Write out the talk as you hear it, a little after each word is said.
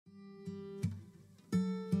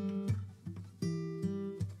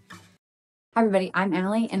Hi everybody, I'm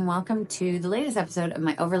Emily and welcome to the latest episode of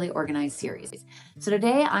my Overly Organized series. So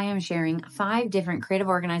today I am sharing 5 different creative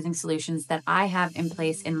organizing solutions that I have in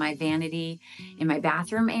place in my vanity, in my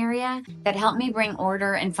bathroom area that help me bring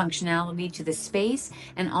order and functionality to the space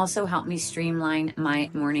and also help me streamline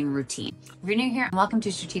my morning routine. If you're new here, welcome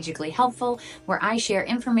to Strategically Helpful, where I share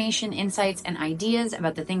information, insights, and ideas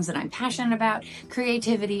about the things that I'm passionate about: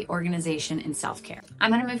 creativity, organization, and self-care.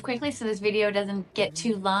 I'm going to move quickly so this video doesn't get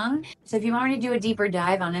too long. So if you want me to do a deeper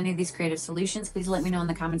dive on any of these creative solutions, please let me know in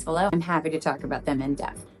the comments below. I'm happy to talk about them in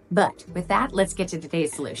depth. But with that, let's get to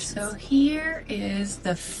today's solution. So here is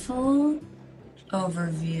the full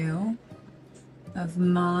overview of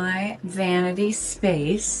my vanity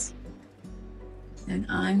space. And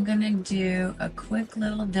I'm gonna do a quick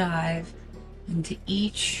little dive into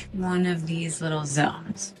each one of these little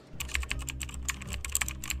zones.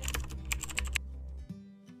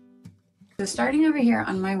 So starting over here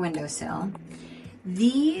on my windowsill,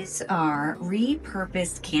 these are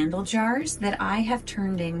repurposed candle jars that I have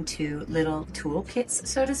turned into little toolkits,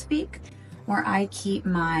 so to speak, where I keep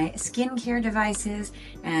my skincare devices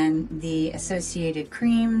and the associated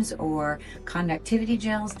creams or conductivity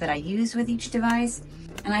gels that I use with each device.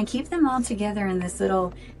 And I keep them all together in this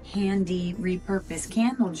little handy repurposed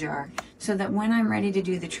candle jar so that when I'm ready to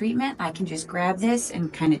do the treatment, I can just grab this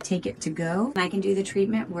and kind of take it to go. I can do the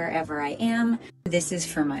treatment wherever I am. This is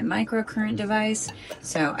for my microcurrent device.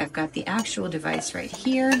 So I've got the actual device right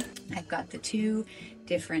here. I've got the 2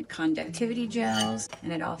 different conductivity gels,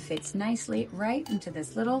 and it all fits nicely right into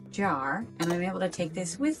this little jar. And I'm able to take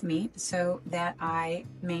this with me so that I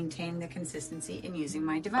maintain the consistency in using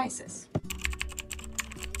my devices.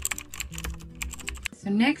 So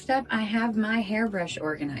next up, I have my hairbrush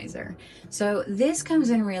organizer. So this comes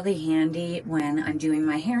in really handy when I'm doing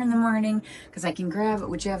my hair in the morning because I can grab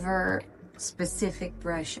whichever specific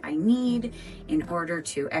brush I need in order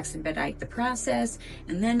to expedite the process.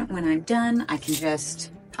 And then when I'm done, I can just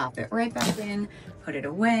pop it right back in, put it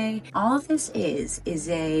away. All this is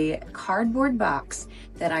a cardboard box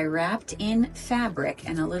that I wrapped in fabric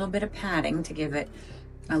and a little bit of padding to give it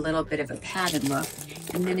a little bit of a padded look.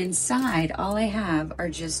 And then inside, all I have are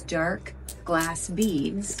just dark glass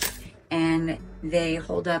beads, and they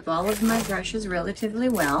hold up all of my brushes relatively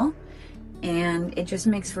well. And it just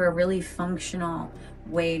makes for a really functional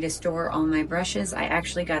way to store all my brushes. I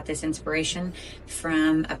actually got this inspiration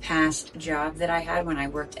from a past job that I had when I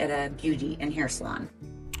worked at a beauty and hair salon.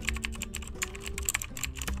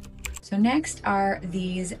 So next are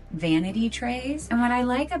these vanity trays. And what I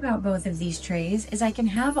like about both of these trays is I can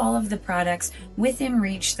have all of the products within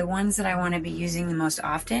reach, the ones that I want to be using the most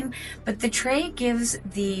often, but the tray gives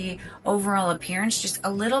the overall appearance just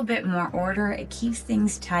a little bit more order. It keeps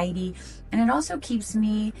things tidy, and it also keeps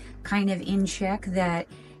me kind of in check that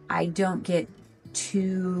I don't get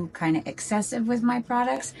too kind of excessive with my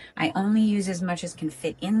products. I only use as much as can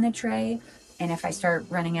fit in the tray. And if I start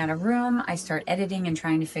running out of room, I start editing and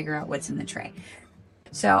trying to figure out what's in the tray.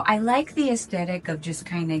 So I like the aesthetic of just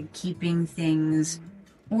kind of keeping things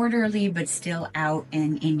orderly, but still out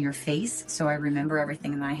and in your face, so I remember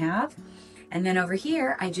everything that I have. And then over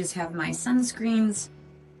here, I just have my sunscreens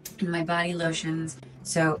and my body lotions.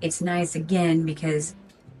 So it's nice again because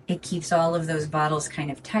it keeps all of those bottles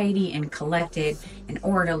kind of tidy and collected and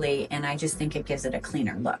orderly, and I just think it gives it a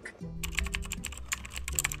cleaner look.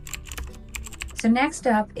 So next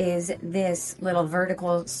up is this little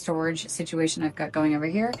vertical storage situation I've got going over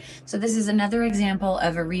here. So this is another example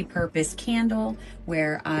of a repurposed candle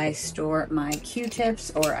where I store my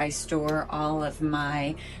Q-tips, or I store all of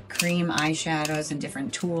my cream eyeshadows and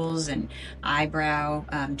different tools and eyebrow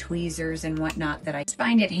tweezers and whatnot that I just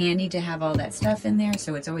find it handy to have all that stuff in there.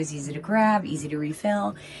 So it's always easy to grab, easy to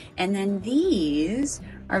refill. And then these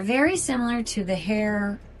are very similar to the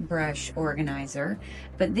hairbrush organizer,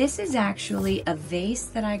 but this is actually a vase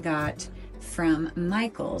that I got from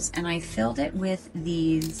Michael's, and I filled it with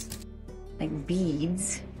these like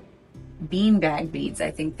beads, beanbag beads,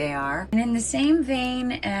 I think they are. And in the same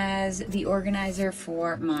vein as the organizer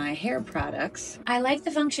for my hair products, I like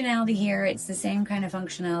the functionality here. It's the same kind of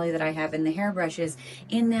functionality that I have in the hairbrushes,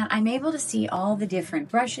 in that I'm able to see all the different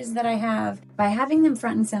brushes that I have. By having them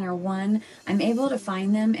front and center, one, I'm able to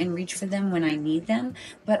find them and reach for them when I need them,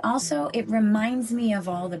 but also it reminds me of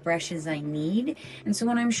all the brushes I need. And so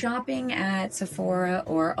when I'm shopping at Sephora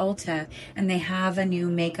or Ulta and they have a new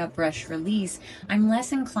makeup brush release, I'm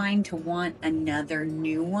less inclined to want another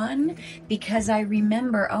new one because I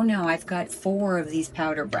remember, oh no, I've got 4 of these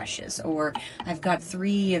powder brushes, or I've got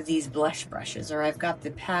 3 of these blush brushes, or I've got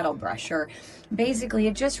the paddle brush, or basically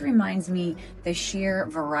it just reminds me the sheer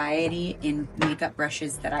variety in makeup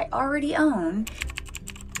brushes that I already own.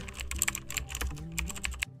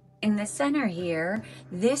 In the center here,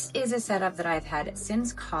 this is a setup that I've had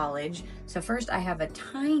since college. So first I have a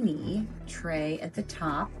tiny tray at the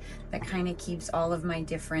top that kind of keeps all of my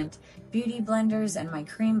different beauty blenders and my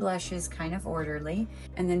cream blushes kind of orderly.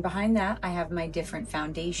 And then behind that, I have my different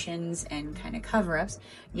foundations and kind of cover-ups.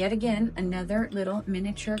 Yet again, another little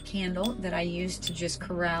miniature candle that I use to just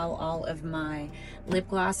corral all of my lip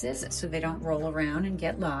glosses so they don't roll around and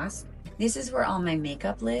get lost. This is where all my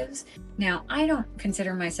makeup lives. Now, I don't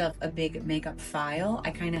consider myself a big makeup file.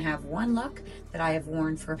 I kind of have one look that I have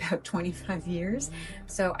worn for about 25 years.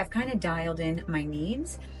 So I've kind of dialed in my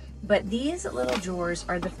needs. But these little drawers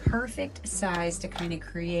are the perfect size to kind of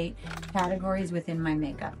create categories within my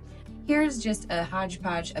makeup. Here's just a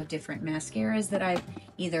hodgepodge of different mascaras that I've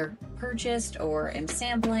either purchased or am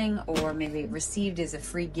sampling, or maybe received as a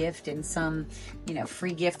free gift in some,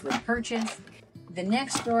 free gift with purchase. The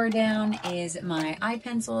next drawer down is my eye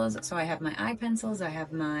pencils. So I have my eye pencils, I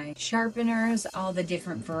have my sharpeners, all the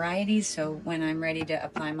different varieties. So when I'm ready to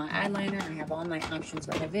apply my eyeliner, I have all my options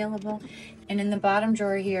right available. And in the bottom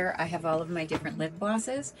drawer here, I have all of my different lip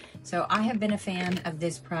glosses. So I have been a fan of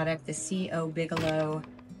this product, the CO Bigelow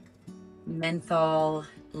Menthol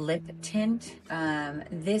Lip Tint.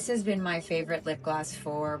 This has been my favorite lip gloss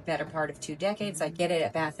for better part of 2 decades. I get it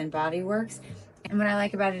at Bath and Body Works. And what I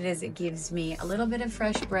like about it is it gives me a little bit of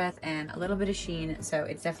fresh breath and a little bit of sheen, so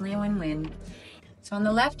it's definitely a win-win. So on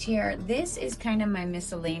the left here, this is kind of my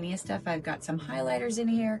miscellaneous stuff. I've got some highlighters in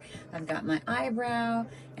here. I've got my eyebrow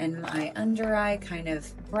and my under eye kind of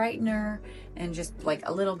brightener, and just like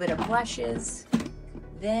a little bit of blushes.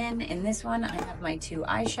 Then in this one, I have my 2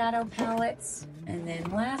 eyeshadow palettes. And then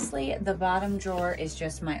lastly, the bottom drawer is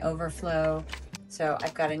just my overflow. So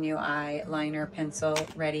I've got a new eyeliner pencil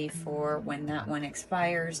ready for when that one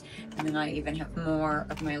expires. And then I even have more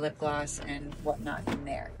of my lip gloss and whatnot in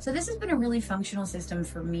there. So this has been a really functional system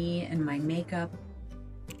for me and my makeup.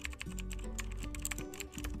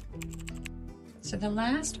 So the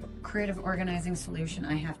last creative organizing solution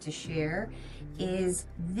I have to share is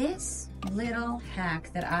this little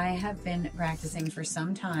hack that I have been practicing for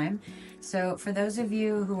some time. So for those of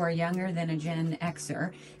you who are younger than a Gen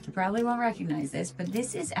Xer, you probably won't recognize this, but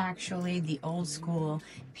this is actually the old school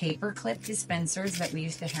paper clip dispensers that we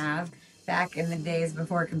used to have back in the days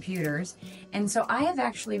before computers. And so I have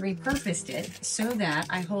actually repurposed it so that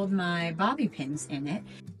I hold my bobby pins in it.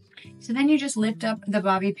 So then you just lift up the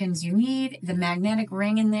bobby pins you need. The magnetic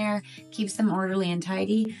ring in there keeps them orderly and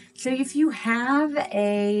tidy. So if you have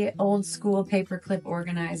a old school paper clip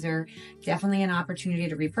organizer, definitely an opportunity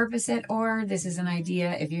to repurpose it, or this is an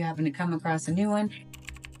idea if you happen to come across a new one.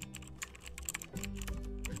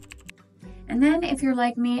 And then if you're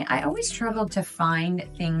like me, I always struggled to find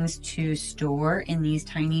things to store in these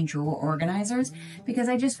tiny drawer organizers because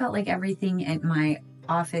I just felt like everything at my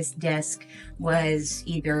office desk was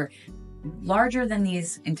either larger than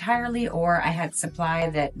these entirely, or I had supply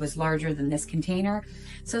that was larger than this container.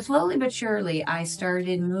 So slowly but surely, I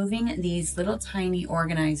started moving these little tiny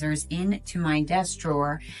organizers into my desk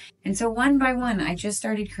drawer. And so one by one, I just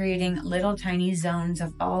started creating little tiny zones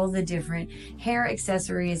of all the different hair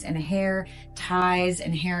accessories and hair ties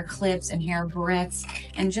and hair clips and hair barrettes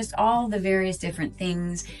and just all the various different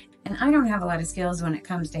things. And I don't have a lot of skills when it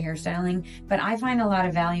comes to hairstyling, but I find a lot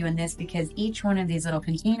of value in this because each one of these little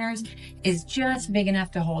containers is just big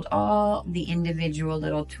enough to hold all the individual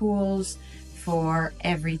little tools for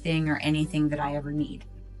everything or anything that I ever need.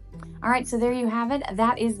 All right, so there you have it.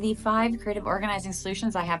 That is the 5 creative organizing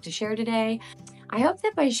solutions I have to share today. I hope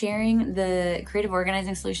that by sharing the creative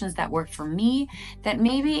organizing solutions that work for me, that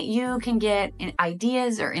maybe you can get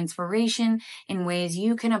ideas or inspiration in ways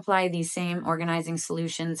you can apply these same organizing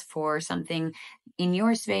solutions for something in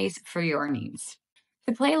your space for your needs.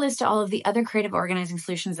 The playlist to all of the other creative organizing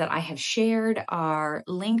solutions that I have shared are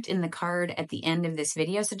linked in the card at the end of this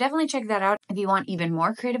video. So definitely check that out if you want even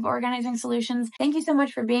more creative organizing solutions. Thank you so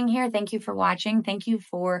much for being here. Thank you for watching. Thank you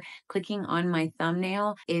for clicking on my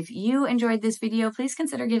thumbnail. If you enjoyed this video, please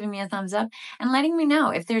consider giving me a thumbs up and letting me know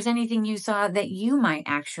if there's anything you saw that you might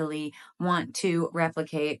actually want to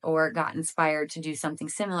replicate or got inspired to do something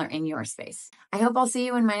similar in your space. I hope I'll see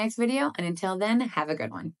you in my next video. And until then, have a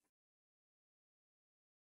good one.